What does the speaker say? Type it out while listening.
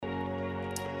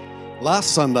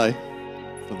Last Sunday,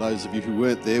 for those of you who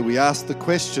weren't there, we asked the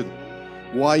question,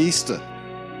 why Easter?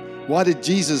 Why did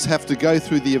Jesus have to go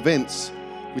through the events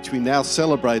which we now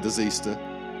celebrate as Easter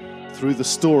through the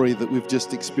story that we've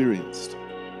just experienced?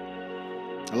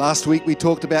 Last week we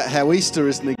talked about how Easter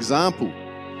is an example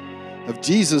of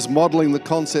Jesus modeling the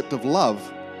concept of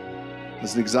love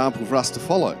as an example for us to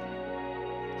follow.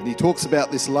 And he talks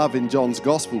about this love in John's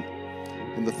Gospel.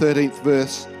 In the 13th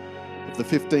verse of the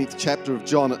 15th chapter of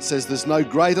John, it says, "There's no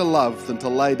greater love than to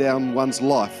lay down one's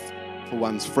life for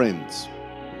one's friends.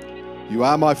 You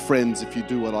are my friends if you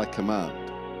do what I command."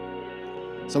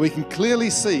 So we can clearly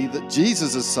see that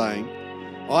Jesus is saying,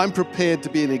 I'm prepared to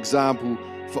be an example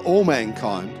for all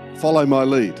mankind. Follow my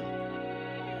lead.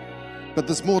 But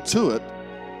there's more to it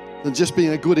than just being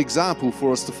a good example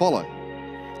for us to follow.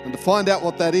 And to find out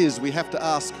what that is, we have to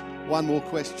ask one more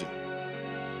question.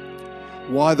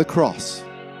 Why the cross?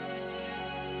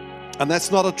 And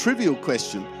that's not a trivial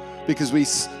question, because we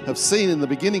have seen in the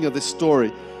beginning of this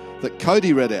story that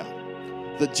Cody read out,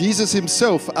 that Jesus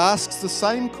himself asks the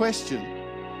same question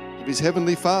of his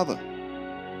heavenly Father.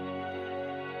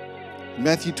 In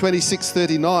Matthew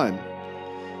 26:39,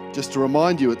 just to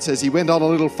remind you, it says, "He went on a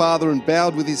little farther and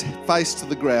bowed with his face to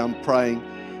the ground, praying,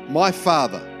 'My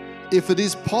Father, if it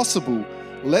is possible,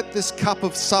 let this cup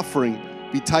of suffering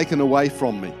be taken away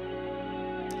from me.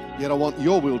 Yet I want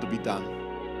your will to be done,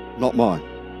 not mine.'"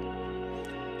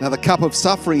 Now the cup of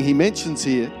suffering he mentions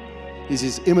here is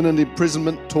his imminent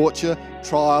imprisonment, torture,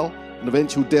 trial, and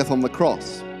eventual death on the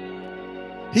cross.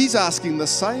 He's asking the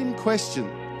same question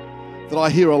that I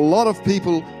hear a lot of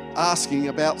people asking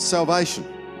about salvation.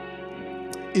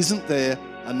 Isn't there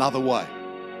another way?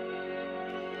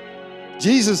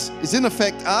 Jesus is in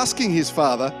effect asking his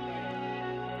Father,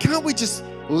 can't we just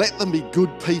let them be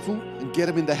good people and get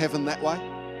them into heaven that way?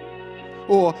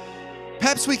 Or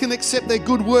perhaps we can accept their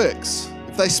good works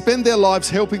if they spend their lives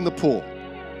helping the poor.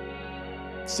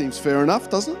 Seems fair enough,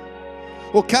 doesn't it?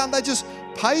 Or can't they just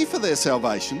pay for their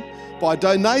salvation by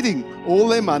donating all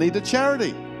their money to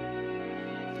charity?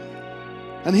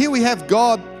 And here we have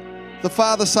God, the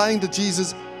Father, saying to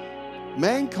Jesus,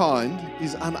 mankind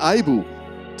is unable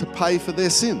to pay for their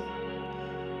sin.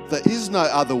 There is no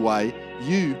other way.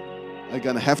 You are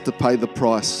going to have to pay the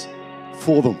price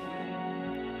for them.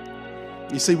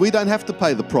 You see, we don't have to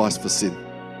pay the price for sin,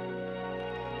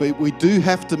 but we do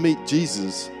have to meet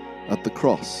Jesus at the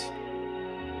cross.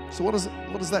 So what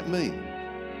does that mean?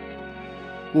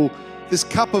 Well, this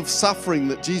cup of suffering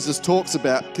that Jesus talks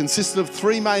about consisted of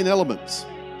three main elements.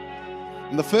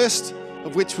 And the first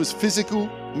of which was physical,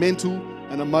 mental,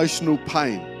 and emotional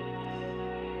pain.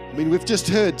 I mean, we've just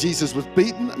heard Jesus was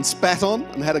beaten and spat on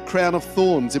and had a crown of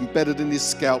thorns embedded in his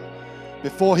scalp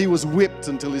before he was whipped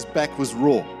until his back was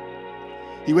raw.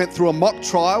 He went through a mock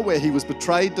trial where he was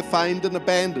betrayed, defamed, and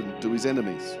abandoned to his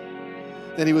enemies.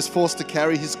 Then he was forced to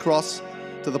carry his cross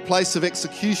to the place of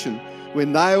execution where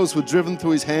nails were driven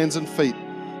through his hands and feet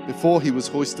before he was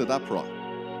hoisted upright.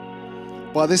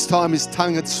 By this time, his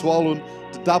tongue had swollen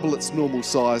to double its normal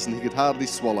size and he could hardly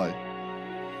swallow.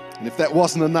 And if that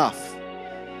wasn't enough,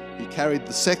 he carried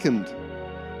the second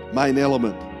main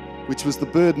element, which was the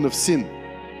burden of sin.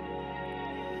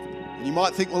 And you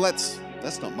might think, well, that's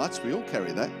not much. We all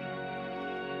carry that.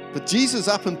 But Jesus,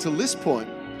 up until this point,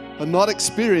 had not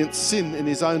experienced sin in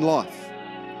his own life.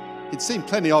 He'd seen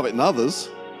plenty of it in others,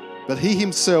 but he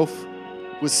himself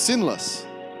was sinless.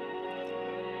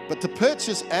 But to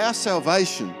purchase our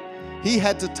salvation, he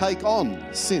had to take on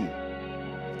sin.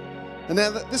 And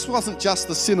now this wasn't just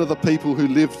the sin of the people who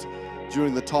lived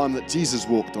during the time that Jesus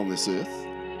walked on this earth.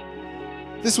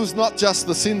 This was not just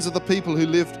the sins of the people who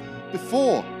lived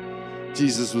before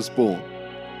Jesus was born.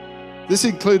 This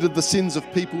included the sins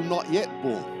of people not yet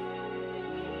born.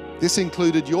 This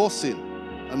included your sin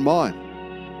and mine.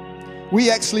 We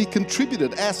actually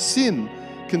contributed, our sin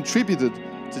contributed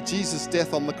to Jesus'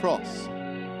 death on the cross.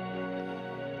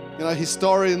 You know,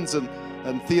 historians and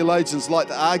theologians like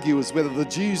to argue as whether the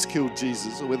Jews killed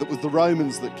Jesus or whether it was the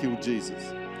Romans that killed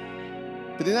Jesus.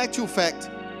 But in actual fact,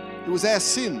 it was our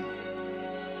sin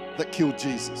that killed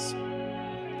Jesus.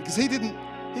 Because he didn't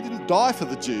die for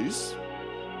the Jews.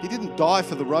 He didn't die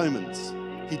for the Romans.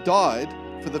 He died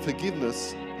for the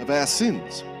forgiveness of our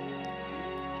sins.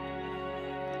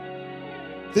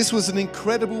 This was an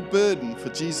incredible burden for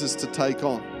Jesus to take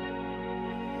on.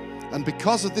 And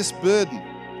because of this burden,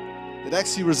 it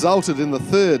actually resulted in the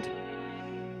third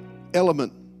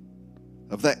element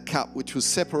of that cup, which was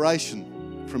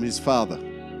separation from his Father.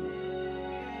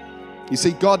 You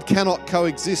see, God cannot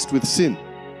coexist with sin.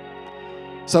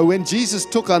 So when Jesus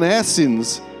took on our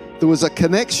sins, there was a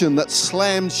connection that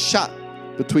slammed shut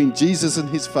between Jesus and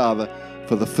his Father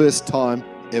for the first time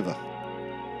ever.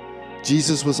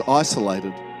 Jesus was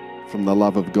isolated from the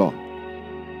love of God.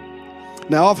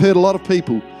 Now, I've heard a lot of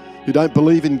people who don't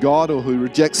believe in God or who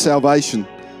reject salvation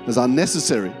as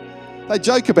unnecessary. They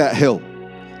joke about hell.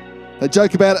 They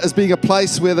joke about it as being a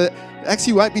place where it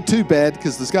actually won't be too bad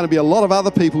because there's going to be a lot of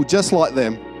other people just like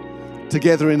them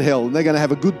together in hell, and they're going to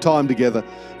have a good time together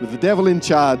with the devil in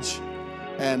charge.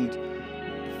 And,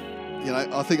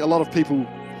 I think a lot of people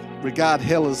regard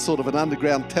hell as sort of an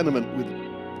underground tenement with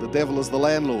the devil as the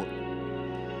landlord.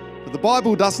 But the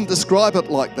Bible doesn't describe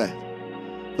it like that.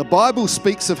 The Bible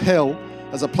speaks of hell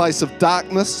as a place of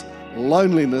darkness,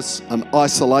 loneliness, and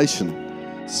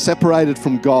isolation, separated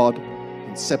from God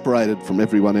and separated from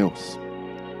everyone else.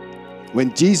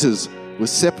 When Jesus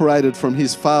was separated from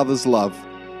his Father's love,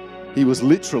 he was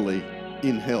literally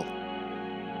in hell.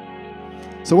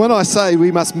 So when I say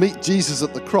we must meet Jesus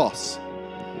at the cross,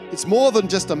 it's more than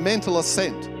just a mental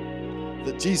assent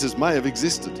that Jesus may have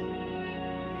existed.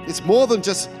 It's more than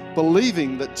just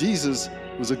believing that Jesus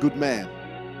was a good man.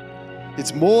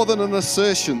 It's more than an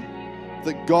assertion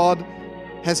that God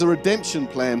has a redemption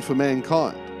plan for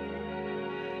mankind.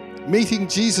 Meeting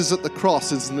Jesus at the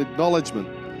cross is an acknowledgement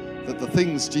that the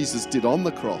things Jesus did on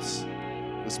the cross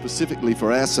were specifically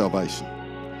for our salvation,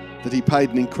 that he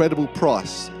paid an incredible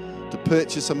price to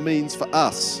purchase a means for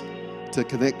us to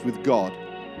connect with God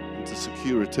and to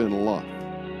secure eternal life.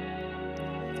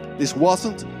 This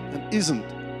wasn't and isn't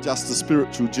just a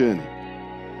spiritual journey.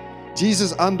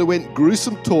 Jesus underwent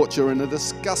gruesome torture and a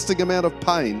disgusting amount of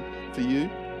pain for you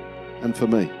and for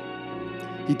me.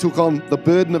 He took on the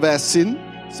burden of our sin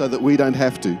so that we don't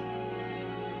have to.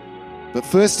 But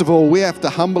first of all, we have to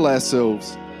humble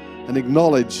ourselves and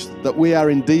acknowledge that we are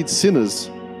indeed sinners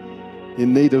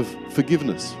in need of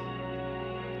forgiveness.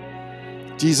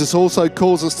 Jesus also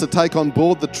calls us to take on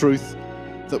board the truth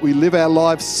that we live our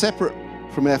lives separate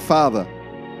from our Father,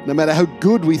 no matter how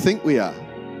good we think we are.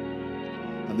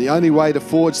 And the only way to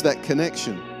forge that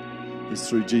connection is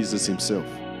through Jesus himself.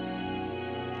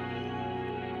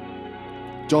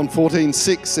 John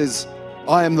 14:6 says,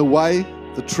 "I am the way,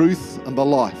 the truth, and the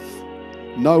life.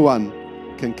 No one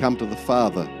can come to the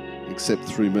Father except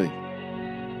through me."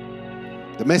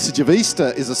 The message of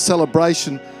Easter is a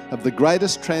celebration of the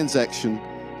greatest transaction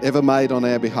ever made on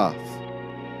our behalf,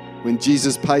 when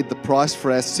Jesus paid the price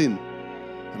for our sin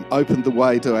and opened the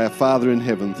way to our Father in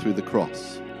heaven through the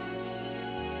cross.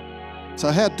 So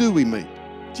how do we meet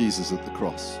Jesus at the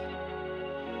cross?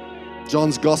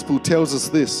 John's Gospel tells us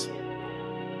this,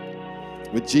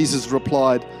 where Jesus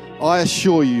replied, "I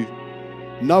assure you,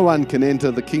 no one can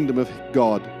enter the kingdom of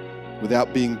God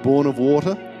without being born of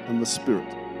water and the Spirit.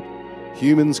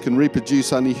 Humans can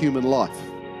reproduce only human life,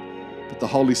 but the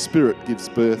Holy Spirit gives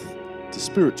birth to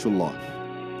spiritual life.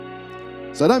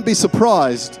 So don't be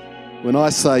surprised when I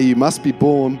say you must be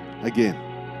born again."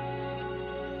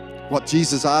 What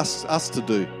Jesus asks us to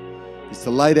do is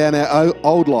to lay down our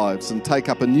old lives and take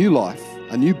up a new life,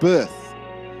 a new birth,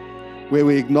 where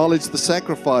we acknowledge the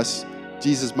sacrifice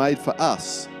Jesus made for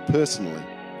us personally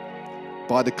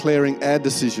by declaring our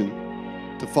decision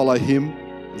to follow him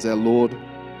as our Lord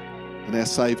and our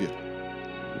Saviour.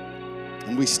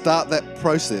 And we start that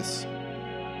process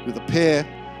with a prayer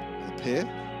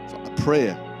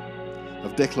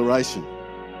of declaration.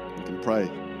 You can pray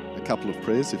a couple of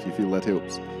prayers if you feel that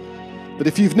helps. But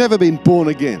if you've never been born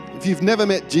again, if you've never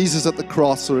met Jesus at the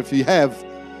cross, or if you have,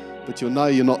 but you know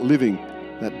you're not living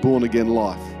that born again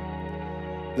life,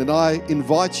 then I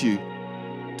invite you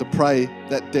to pray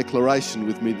that declaration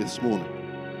with me this morning.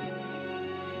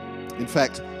 In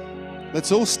fact,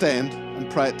 let's all stand and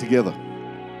pray it together.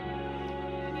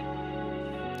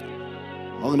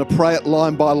 I'm going to pray it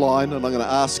line by line, and I'm going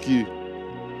to ask you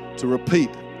to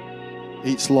repeat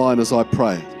each line as I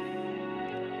pray it.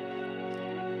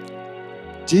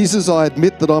 Jesus, I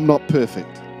admit that I'm not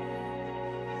perfect.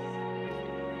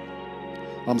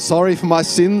 I'm sorry for my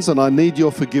sins and I need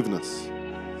your forgiveness.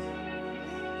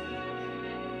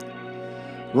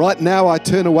 Right now I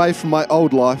turn away from my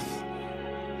old life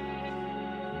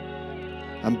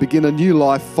and begin a new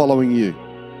life following you.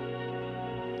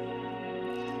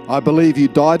 I believe you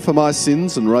died for my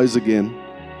sins and rose again.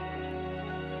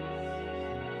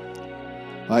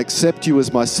 I accept you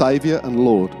as my Saviour and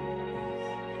Lord.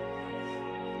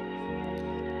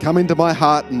 Come into my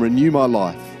heart and renew my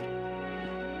life.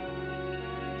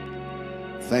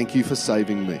 Thank you for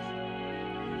saving me.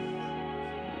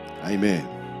 Amen.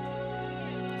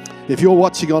 If you're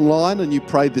watching online and you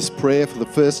prayed this prayer for the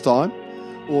first time,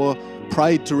 or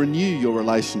prayed to renew your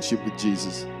relationship with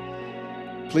Jesus,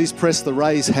 please press the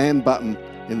raise hand button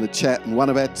in the chat and one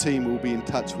of our team will be in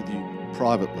touch with you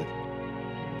privately.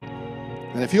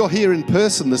 And if you're here in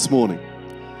person this morning,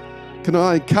 can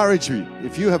I encourage you,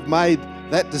 if you have made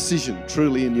that decision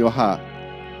truly in your heart,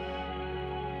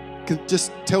 can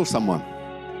just tell someone.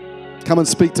 Come and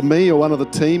speak to me or one of the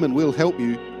team and we'll help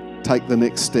you take the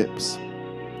next steps.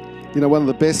 You know, one of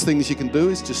the best things you can do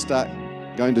is just start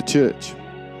going to church.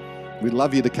 We'd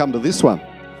love you to come to this one.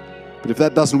 But if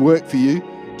that doesn't work for you,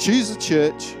 choose a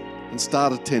church and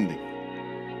start attending.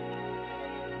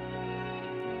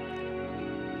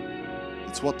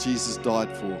 It's what Jesus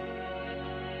died for.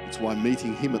 It's why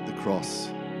meeting him at the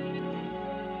cross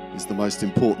is the most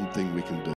important thing we can do.